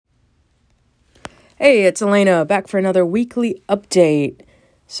Hey, it's Elena, back for another weekly update.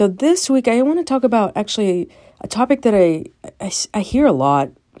 So this week I want to talk about actually a topic that I hear a lot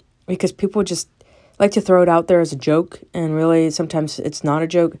because people just like to throw it out there as a joke, and really sometimes it's not a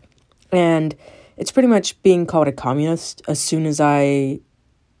joke. And it's pretty much being called a communist as soon as I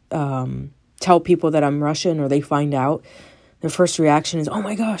tell people that I'm Russian or they find out. Their first reaction is, oh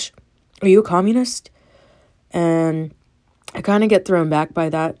my gosh, are you a communist? And I kind of get thrown back by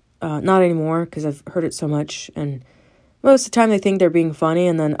that. Not anymore, because I've heard it so much, and most of the time they think they're being funny,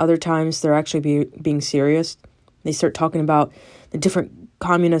 and then other times they're actually being serious. They start talking about the different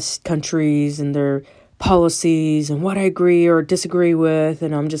communist countries and their policies and what I agree or disagree with,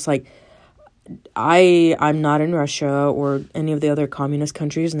 and I'm just like, I'm not in Russia or any of the other communist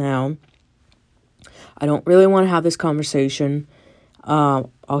countries now. I don't really want to have this conversation.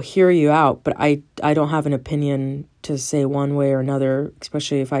 I'll hear you out, but I don't have an opinion to say one way or another,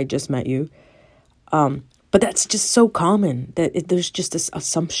 especially if I just met you. But that's just so common that there's just this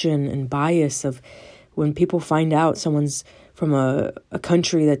assumption and bias of when people find out someone's from a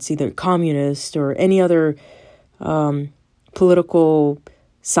country that's either communist or any other political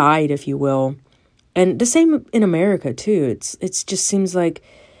side, if you will. And the same in America too. It's just seems like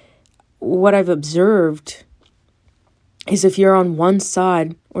what I've observed is if you're on one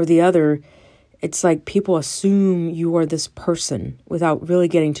side or the other, it's like people assume you are this person without really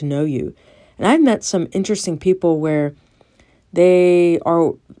getting to know you. And I've met some interesting people where they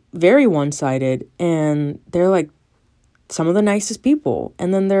are very one-sided and they're like some of the nicest people.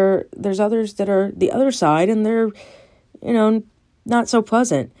 And then there's others that are the other side and they're, not so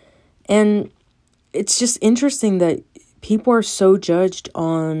pleasant. And it's just interesting that people are so judged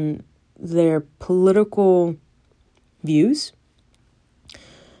on their political views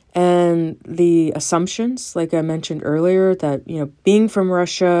and the assumptions, like I mentioned earlier, that, being from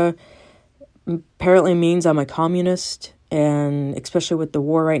Russia apparently means I'm a communist, and especially with the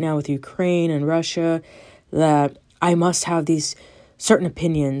war right now with Ukraine and Russia, that I must have these certain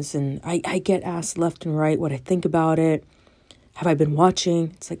opinions, and I get asked left and right what I think about it. Have I been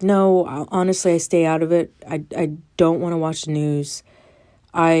watching? It's like, no, honestly, I stay out of it. I don't want to watch the news.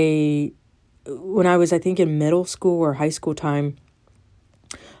 When I was, I think, in middle school or high school time,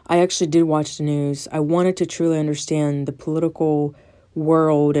 I actually did watch the news. I wanted to truly understand the political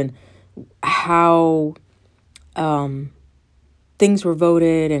world and how things were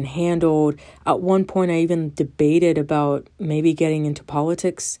voted and handled. At one point, I even debated about maybe getting into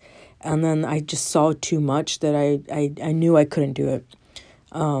politics, and then I just saw too much that I knew I couldn't do it.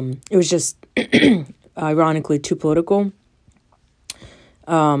 It was just, ironically, too political.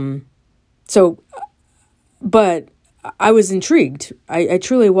 But I was intrigued. I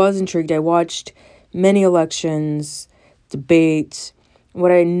truly was intrigued. I watched many elections, debates.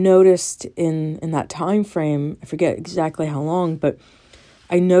 What I noticed in that time frame, I forget exactly how long, but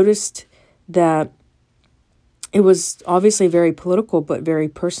I noticed that it was obviously very political, but very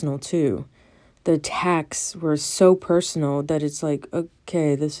personal too. The attacks were so personal that it's like,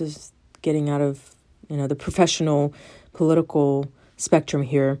 okay, this is getting out of, the professional political spectrum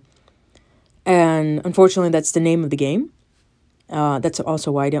here. And unfortunately, that's the name of the game. That's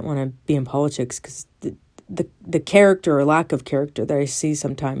also why I didn't want to be in politics, because the character or lack of character that I see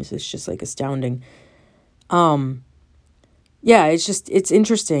sometimes is just like astounding. It's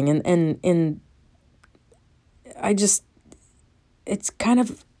interesting. And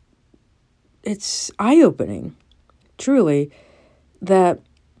it's eye-opening, truly, that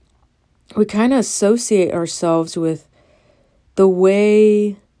we kind of associate ourselves with the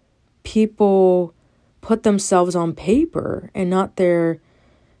way people put themselves on paper and not their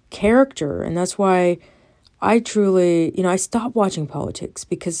character. And that's why I truly, I stopped watching politics,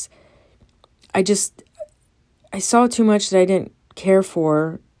 because I saw too much that I didn't care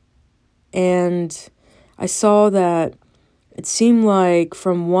for. And I saw that it seemed like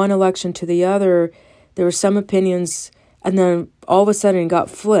from one election to the other, there were some opinions, and then all of a sudden it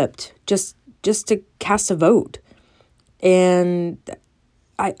got flipped just to cast a vote. And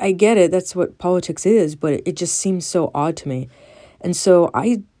I get it, that's what politics is, but it just seems so odd to me. And so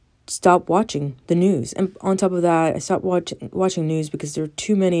I stopped watching the news. And on top of that, I stopped watching news because there are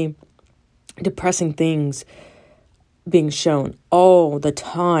too many depressing things being shown all the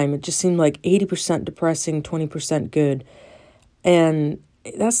time. It just seemed like 80% depressing, 20% good. And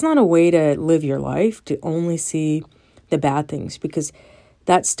that's not a way to live your life, to only see the bad things, because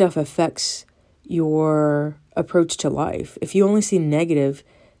that stuff affects your approach to life. If you only see negative,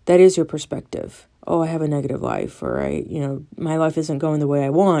 that is your perspective. Oh, I have a negative life, or my life isn't going the way I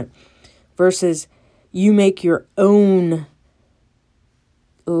want, versus you make your own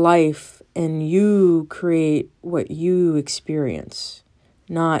life and you create what you experience,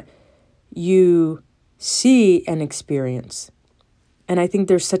 not you see and experience. And I think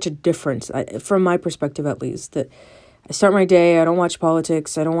there's such a difference, from my perspective at least, that I start my day, I don't watch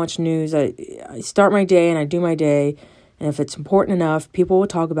politics, I don't watch news, I start my day and I do my day, and if it's important enough, people will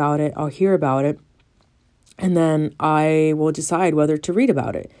talk about it, I'll hear about it, and then I will decide whether to read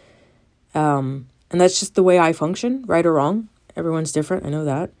about it. And that's just the way I function, right or wrong. Everyone's different, I know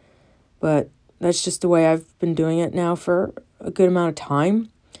that. But that's just the way I've been doing it now for a good amount of time.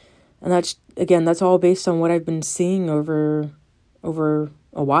 And that's all based on what I've been seeing over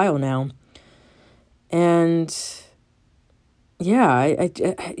a while now. And yeah,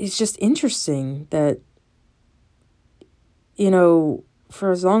 it's just interesting that,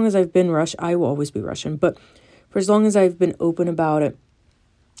 for as long as I've been Russian, I will always be Russian, but for as long as I've been open about it,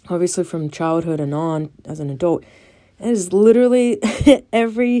 obviously from childhood and on as an adult, it is literally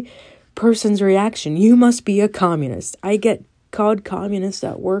every person's reaction. You must be a communist. I get called communist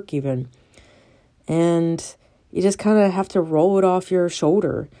at work even. And you just kind of have to roll it off your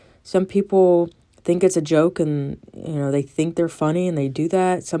shoulder. Some people think it's a joke and, they think they're funny and they do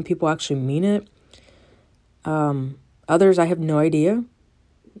that. Some people actually mean it. Others, I have no idea.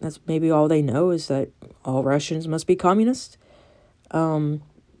 That's maybe all they know is that all Russians must be communist. The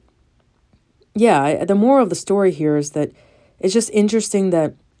moral of the story here is that it's just interesting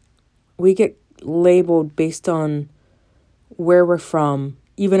that we get labeled based on where we're from,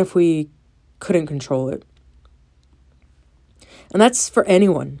 even if we couldn't control it. And that's for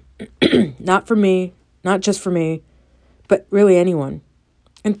anyone. Not for me, not just for me, but really anyone.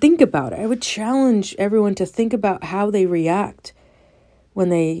 And think about it. I would challenge everyone to think about how they react when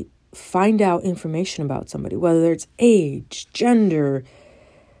they find out information about somebody, whether it's age, gender,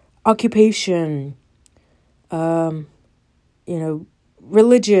 occupation,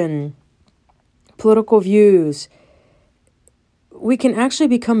 religion, political views. We can actually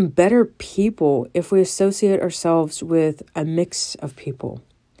become better people if we associate ourselves with a mix of people.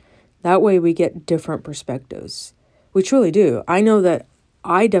 That way we get different perspectives. We truly do. I know that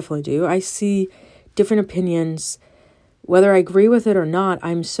I definitely do. I see different opinions. Whether I agree with it or not,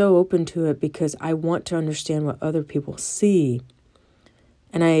 I'm so open to it because I want to understand what other people see.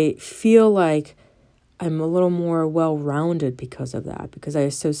 And I feel like I'm a little more well-rounded because of that, because I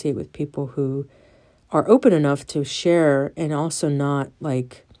associate with people who are open enough to share and also not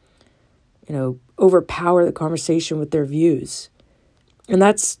overpower the conversation with their views. And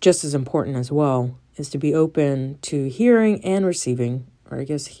that's just as important as well, is to be open to hearing and receiving, or I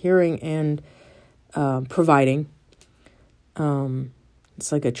guess hearing and providing.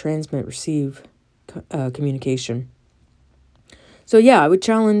 It's like a transmit-receive communication. So yeah, I would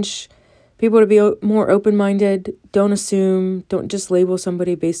challenge people to be more open-minded. Don't assume, don't just label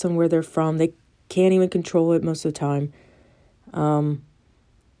somebody based on where they're from. They can't even control it most of the time.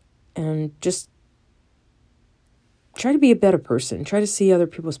 And just try to be a better person. Try to see other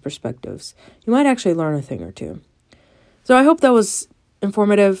people's perspectives. You might actually learn a thing or two. So I hope that was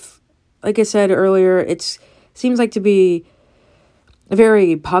informative. Like I said earlier, it seems like to be a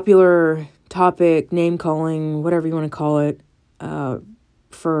very popular topic, name-calling, whatever you want to call it,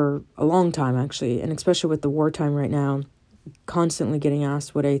 for a long time, actually. And especially with the wartime right now, constantly getting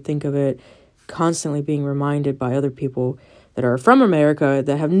asked what I think of it, constantly being reminded by other people that are from America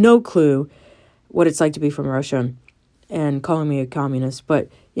that have no clue what it's like to be from Russia and calling me a communist. But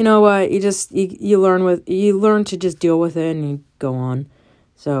you know what? You learn to just deal with it and you go on.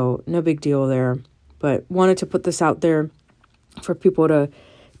 So no big deal there. But wanted to put this out there for people to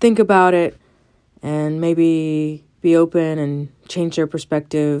think about it and maybe be open and change their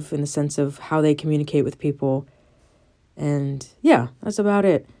perspective in the sense of how they communicate with people. And yeah, that's about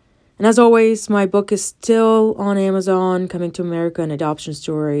it. And as always, my book is still on Amazon, Coming to America, an Adoption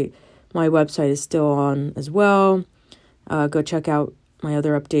Story. My website is still on as well. Go check out my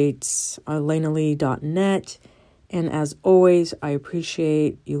other updates on lenalee.net. And as always, I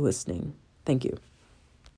appreciate you listening. Thank you.